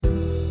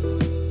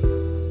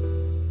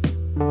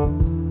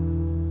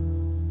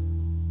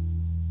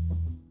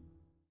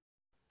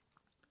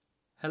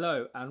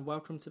Hello and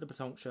welcome to the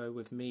Petonk Show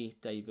with me,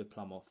 David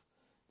Plumoff.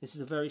 This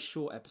is a very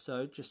short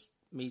episode, just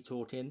me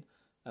talking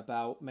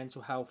about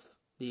mental health,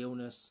 the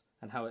illness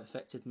and how it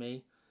affected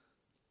me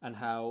and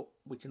how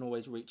we can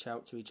always reach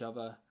out to each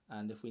other,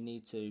 and if we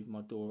need to,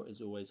 my door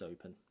is always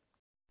open.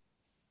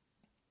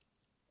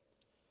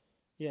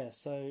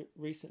 So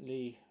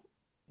recently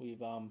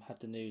we've had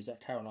the news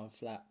that Caroline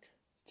Flack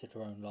took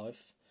her own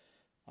life.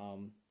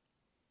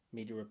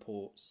 Media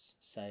reports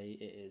say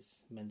it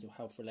is mental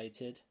health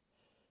related.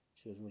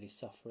 She was really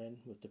suffering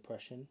with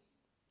depression.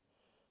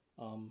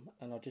 And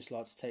I'd just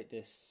like to take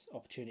this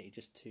opportunity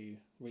just to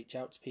reach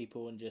out to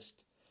people and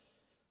just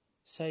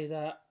say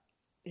that,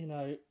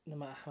 no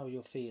matter how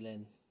you're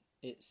feeling,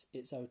 it's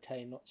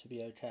okay not to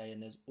be okay,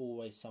 and there's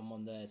always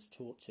someone there to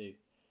talk to.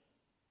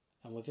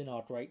 And within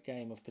our great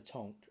game of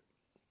Petonk,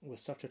 we're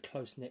such a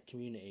close-knit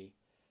community.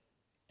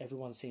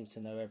 Everyone seems to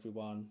know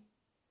everyone.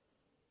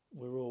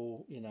 We're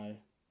all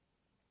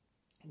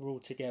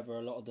together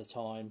a lot of the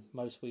time,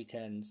 most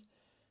weekends.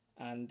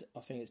 And I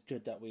think it's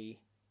good that we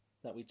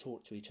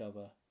talk to each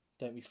other.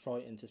 Don't be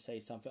frightened to say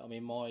something. I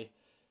mean, my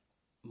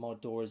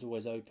door is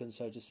always open,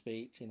 so to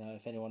speak.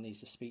 If anyone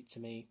needs to speak to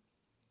me,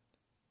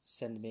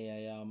 send me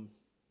a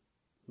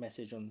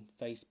message on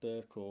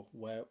Facebook or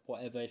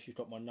whatever. If you've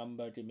got my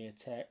number, give me a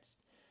text.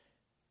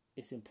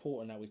 It's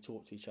important that we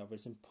talk to each other.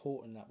 It's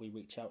important that we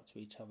reach out to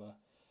each other.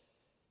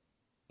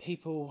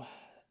 People,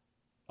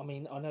 I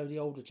know the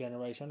older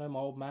generation. I know my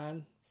old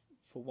man,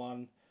 for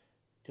one,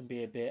 can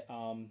be a bit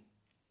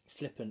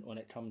flippant when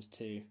it comes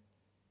to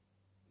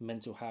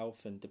mental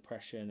health and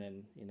depression,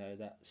 and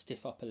that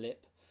stiff upper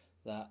lip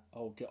that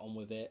I'll get on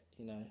with it,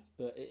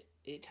 but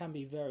it can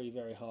be very,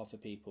 very hard for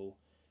people.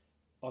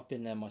 I've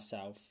been there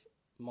myself.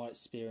 My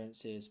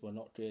experiences were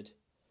not good.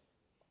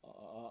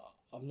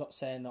 I'm not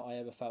saying that I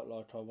ever felt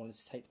like I wanted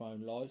to take my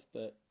own life,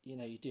 but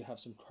you do have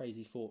some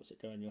crazy thoughts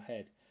that go in your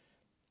head.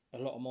 A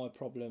lot of my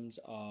problems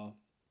are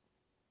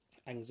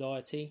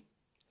anxiety,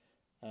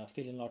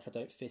 feeling like I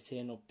don't fit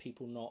in, or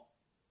people not.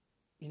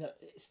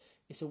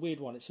 It's a weird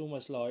one. It's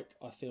almost like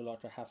I feel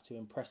like I have to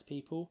impress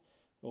people,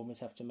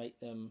 almost have to make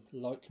them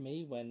like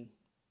me, when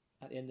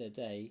at the end of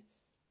the day,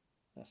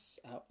 it's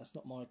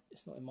not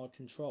in my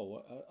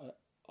control.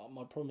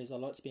 My problem is I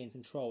like to be in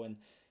control,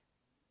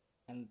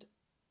 and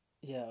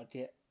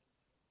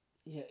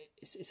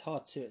it's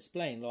hard to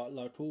explain.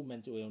 Like all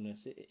mental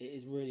illness, it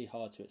is really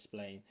hard to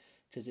explain,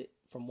 because it,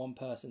 from one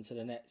person to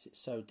the next,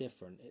 it's so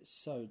different. It's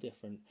so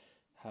different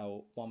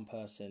how one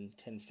person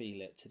can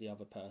feel it to the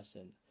other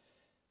person.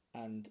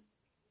 And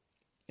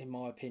in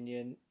my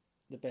opinion,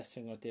 the best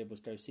thing I did was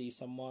go see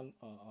someone.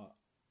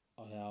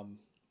 I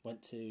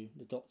went to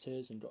the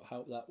doctors and got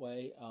help that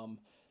way.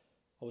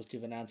 I was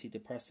given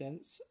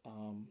antidepressants.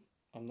 I'm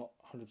not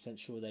 100%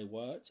 sure they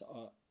worked.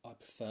 I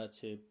prefer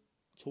to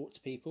talk to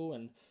people,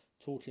 and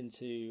talking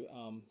to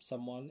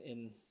someone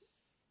in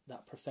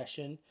that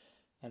profession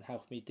and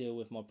help me deal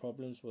with my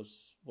problems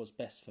was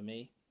best for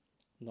me.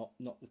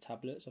 Not the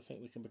tablets. I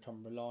think we can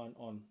become reliant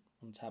on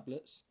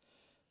tablets.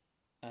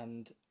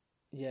 And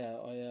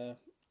I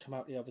come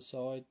out the other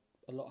side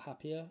a lot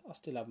happier. I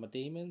still have my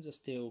demons. I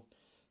still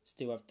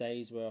have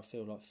days where I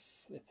feel like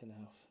flipping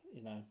out.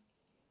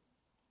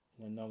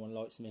 No one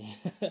likes me.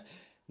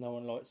 No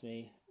one likes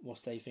me.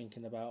 What's they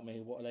thinking about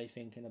me? What are they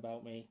thinking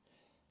about me?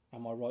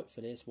 Am I right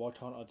for this? Why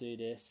can't I do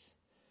this?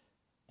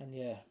 And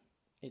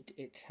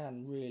it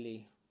can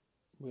really,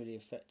 really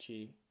affect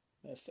you.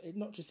 It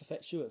not just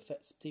affects you, it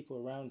affects people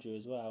around you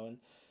as well. And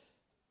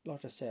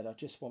like I said, I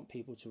just want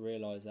people to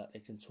realise that they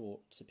can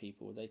talk to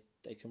people.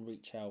 They can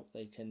reach out.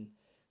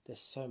 There's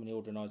so many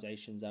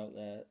organisations out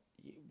there.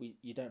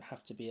 You don't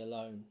have to be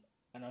alone.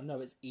 And I know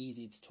it's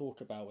easy to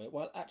talk about it.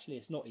 Well, actually,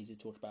 it's not easy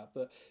to talk about,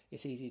 but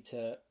it's easy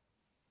to,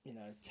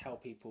 tell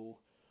people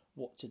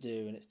what to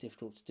do, and it's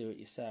difficult to do it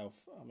yourself.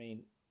 I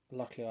mean,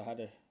 luckily I had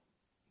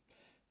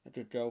a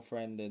good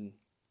girlfriend and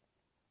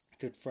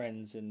good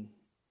friends, and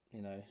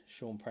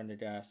Sean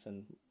Prendergast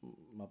and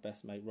my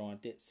best mate Ryan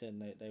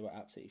Ditson. They were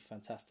absolutely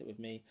fantastic with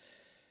me.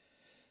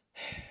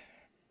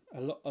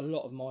 A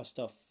lot of my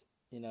stuff,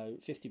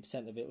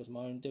 50% of it was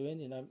my own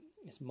doing.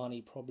 It's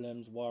money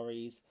problems,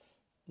 worries,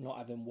 not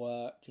having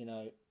work.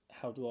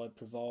 How do I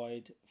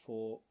provide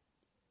for,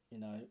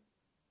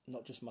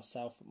 not just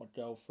myself but my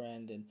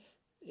girlfriend, and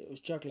it was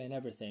juggling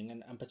everything.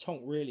 And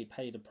Petonk really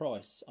paid a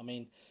price. I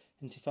mean,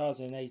 in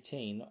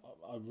 2018,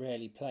 I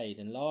rarely played,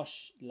 and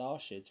last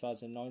year,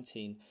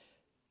 2019,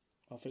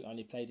 I think I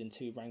only played in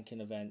 2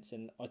 ranking events,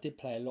 and I did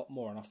play a lot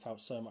more, and I felt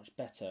so much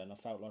better, and I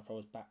felt like I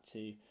was back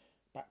to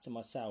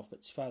myself.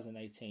 But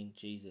 2018,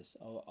 Jesus,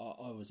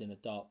 I was in a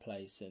dark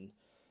place, and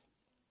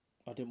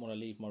I didn't want to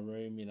leave my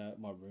room,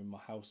 my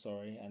house,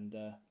 sorry. And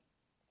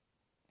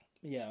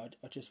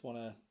I just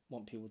want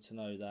people to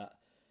know that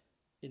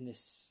in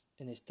this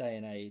day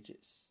and age,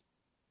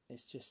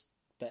 it's just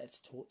better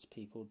to talk to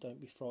people. Don't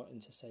be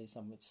frightened to say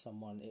something to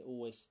someone. It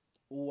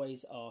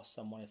always ask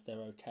someone if they're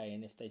okay,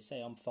 and if they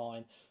say I'm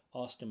fine,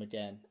 ask them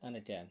again and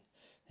again.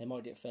 They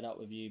might get fed up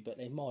with you, but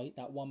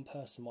that one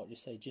person might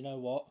just say, do you know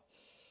what?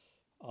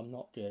 I'm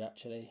not good,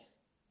 actually.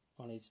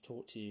 I need to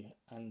talk to you,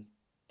 and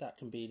that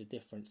can be the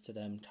difference to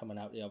them coming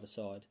out the other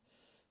side.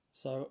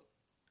 So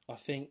I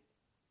think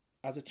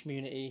as a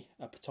community,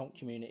 a Pétanque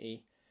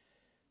community,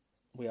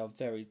 we are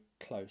very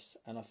close,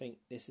 and I think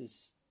this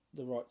is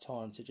the right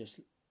time to just,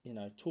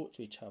 talk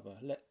to each other.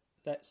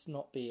 Let's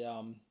not be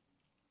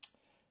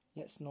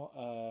let's not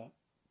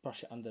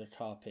brush it under the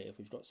carpet if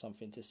we've got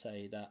something to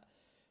say that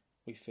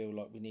we feel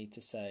like we need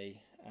to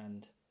say,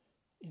 and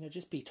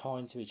just be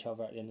kind to each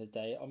other at the end of the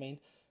day. I mean,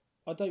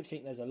 I don't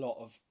think there's a lot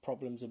of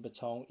problems in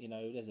Pétanque.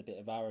 There's a bit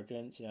of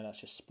arrogance.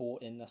 That's just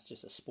sporting. That's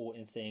just a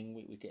sporting thing.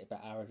 We get a bit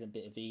arrogant, a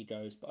bit of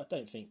egos. But I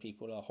don't think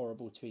people are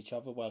horrible to each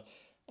other. Well,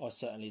 I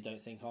certainly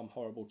don't think I'm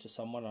horrible to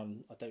someone.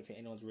 I don't think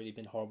anyone's really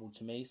been horrible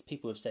to me.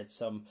 People have said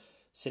some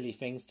silly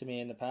things to me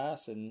in the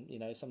past, and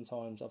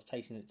sometimes I've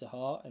taken it to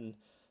heart, and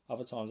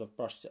other times I've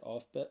brushed it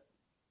off. But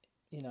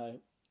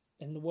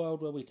in the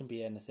world where we can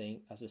be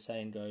anything, as the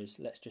saying goes,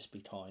 let's just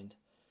be kind.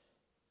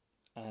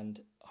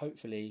 And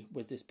hopefully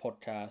with this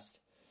podcast,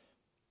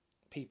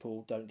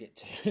 people don't get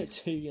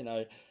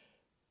to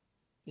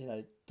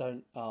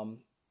don't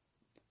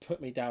put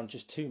me down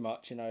just too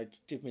much,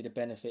 give me the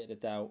benefit of the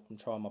doubt. I'm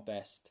trying my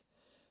best.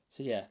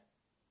 So yeah,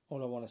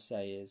 all I want to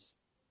say is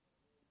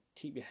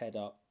keep your head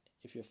up.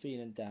 If you're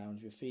feeling down,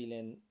 if you're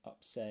feeling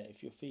upset,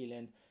 if you're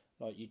feeling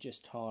like you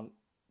just can't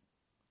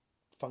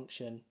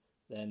function,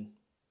 then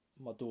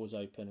my door's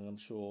open, and I'm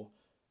sure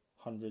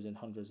hundreds and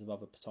hundreds of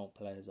other Pétanque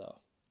players are.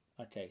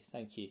 Okay,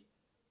 thank you.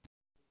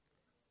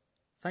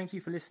 Thank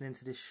you for listening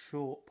to this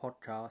short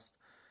podcast.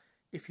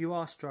 If you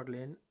are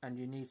struggling and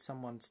you need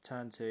someone to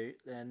turn to,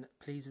 then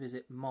please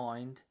visit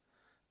Mind.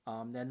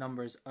 Their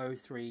number is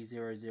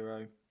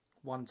 0300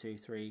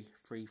 123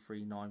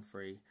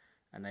 3393,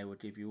 and they will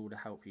give you all the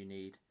help you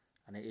need.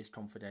 And it is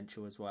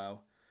confidential as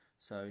well.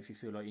 So if you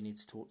feel like you need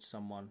to talk to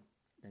someone,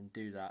 then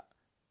do that.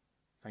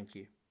 Thank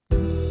you.